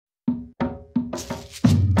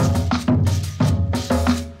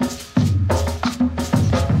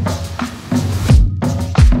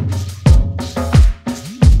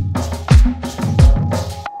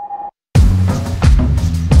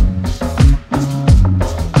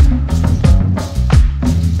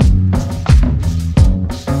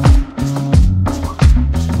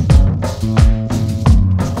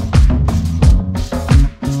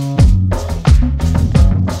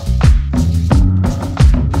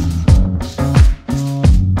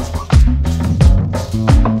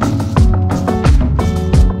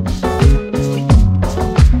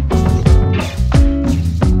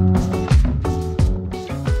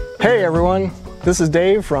This is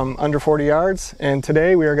Dave from Under 40 Yards, and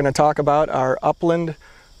today we are going to talk about our Upland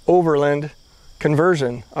Overland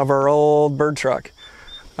conversion of our old bird truck.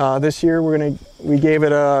 This year we gave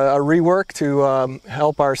it a rework to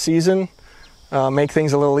help our season, make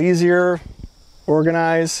things a little easier,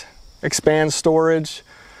 organize, expand storage,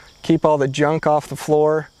 keep all the junk off the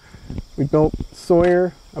floor. We built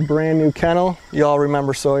Sawyer a brand new kennel. You all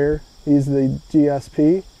remember Sawyer. He's the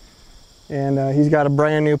GSP. And he's got a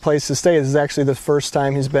brand new place to stay. This is actually the first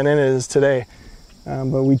time he's been in it is today.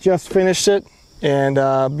 But we just finished it,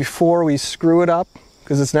 and before we screw it up,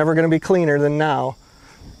 because it's never going to be cleaner than now,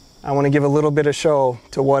 I want to give a little bit of show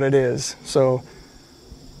to what it is. So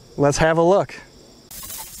let's have a look.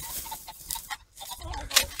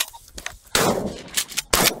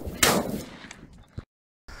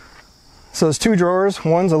 So there's two drawers.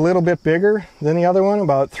 One's a little bit bigger than the other one,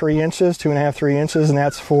 about 3 inches, 2.5, 3 inches, and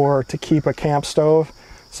that's to keep a camp stove.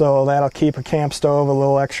 So that'll keep a camp stove a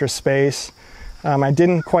little extra space. I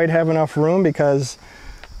didn't quite have enough room because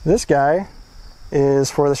this guy is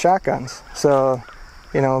for the shotguns. So,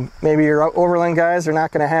 you know, maybe your Overland guys are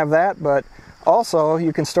not going to have that, but also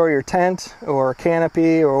you can store your tent or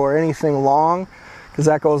canopy or anything long, because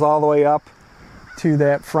that goes all the way up to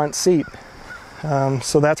that front seat.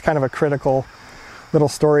 So that's kind of a critical little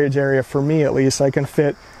storage area for me, at least. I can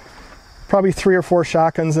fit probably 3 or 4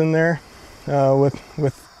 shotguns in there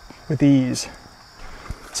with ease.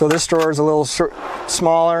 So this drawer is a little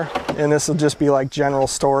smaller, and this will just be like general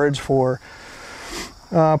storage for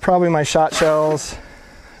probably my shot shells,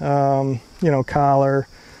 you know, collar.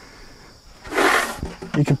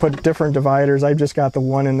 You can put different dividers. I've just got the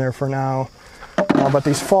one in there for now. But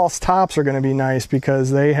these false tops are going to be nice because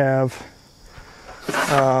they have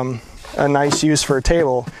a nice use for a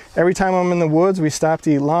table. Every time I'm in the woods, we stop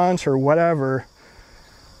to eat lunch or whatever,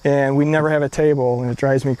 and we never have a table, and it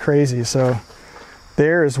drives me crazy. So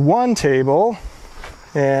there's one table,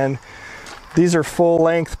 and these are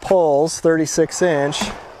full-length poles, 36 inch,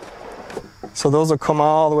 so those will come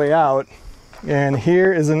all the way out. And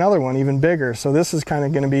here is another one, even bigger. So this is kind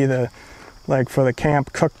of going to be the, like, for the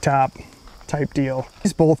camp cooktop type deal.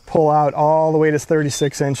 These both pull out all the way to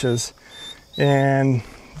 36 inches. And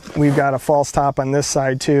we've got a false top on this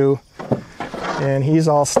side too, and he's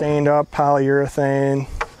all stained up, polyurethane.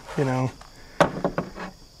 You know,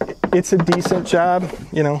 it's a decent job.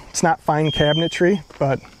 You know, it's not fine cabinetry,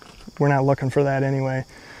 but we're not looking for that anyway.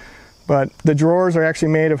 But the drawers are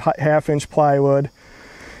actually made of 1/2-inch plywood.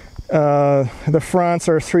 The fronts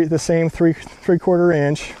are the same 3/4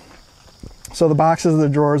 inch. So the boxes of the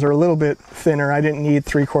drawers are a little bit thinner. I didn't need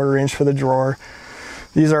 3/4 inch for the drawer.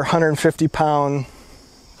 These are 150-pound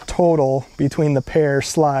total between the pair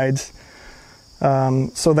slides.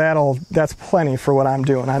 So that's plenty for what I'm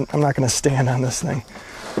doing. I'm not going to stand on this thing.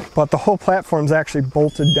 But the whole platform's actually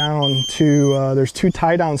bolted down to, there's 2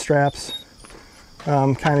 tie-down straps.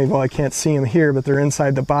 Kind of, well, I can't see them here, but they're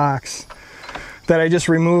inside the box. That I just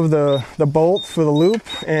removed the bolt for the loop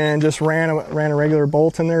and just ran a regular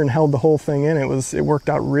bolt in there and held the whole thing in. It worked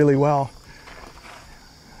out really well.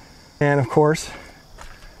 And of course,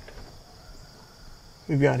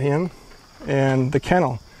 we've got him and the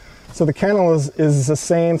kennel. So the kennel is the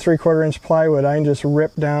same 3/4 inch plywood. I can just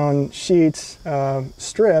rip down sheets,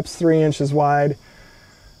 strips 3 inches wide.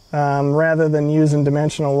 Rather than using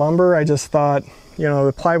dimensional lumber, I just thought, you know,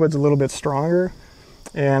 the plywood's a little bit stronger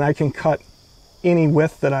and I can cut any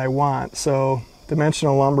width that I want. So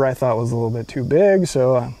dimensional lumber I thought was a little bit too big,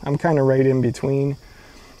 so I'm kind of right in between.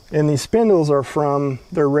 And these spindles are from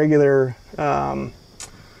their regular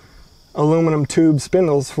aluminum tube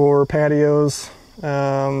spindles for patios,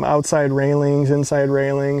 outside railings, inside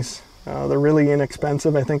railings. They're really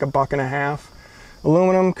inexpensive, I think $1.50.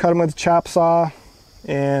 Aluminum, cut them with a chop saw,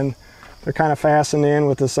 and they're kind of fastened in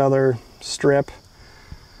with this other strip.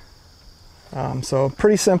 So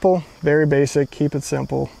pretty simple, very basic, keep it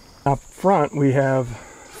simple. Up front we have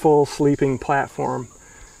full sleeping platform.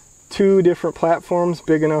 2 different platforms,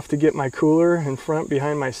 big enough to get my cooler in front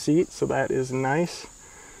behind my seat, so that is nice.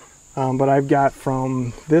 But I've got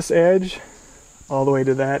from this edge all the way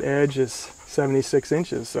to that edge is 76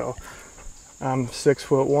 inches, so I'm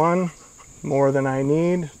 6'1", more than I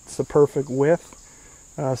need. It's the perfect width,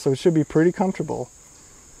 so it should be pretty comfortable.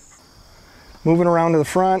 Moving around to the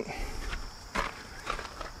front,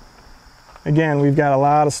 again, we've got a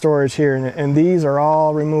lot of storage here, and these are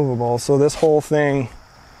all removable, so this whole thing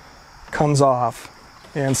comes off,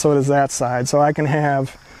 and so does that side. So I can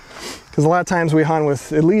have, because a lot of times we hunt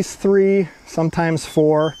with at least 3, sometimes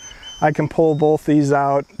 4. I can pull both these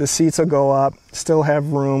out, the seats will go up, still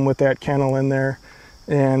have room with that kennel in there,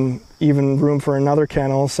 and even room for another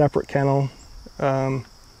kennel, separate kennel,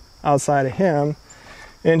 outside of him,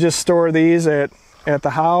 and just store these at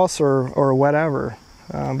the house or whatever.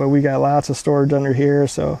 But we got lots of storage under here,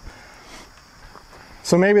 so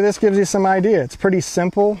maybe this gives you some idea. It's pretty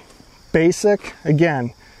simple, basic.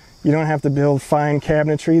 Again, you don't have to build fine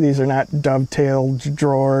cabinetry. These are not dovetailed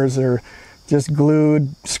drawers or just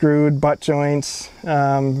glued, screwed butt joints.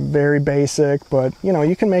 Very basic, but you know,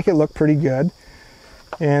 you can make it look pretty good.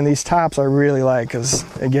 And these tops I really like because,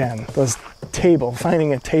 again,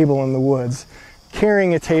 finding a table in the woods,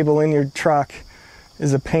 carrying a table in your truck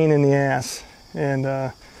is a pain in the ass.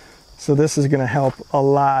 And so this is going to help a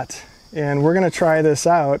lot. And we're going to try this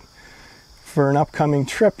out for an upcoming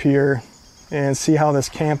trip here and see how this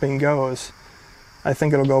camping goes. I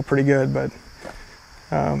think it'll go pretty good, but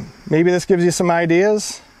maybe this gives you some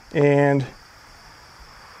ideas, and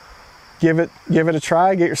give it a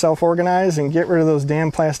try. Get yourself organized and get rid of those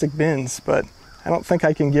damn plastic bins. But I don't think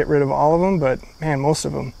I can get rid of all of them, but man, most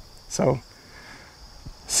of them. So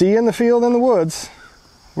see you in the field in the woods.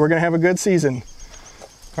 We're gonna have a good season.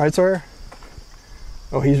 All right, Sawyer?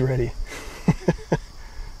 Oh, he's ready.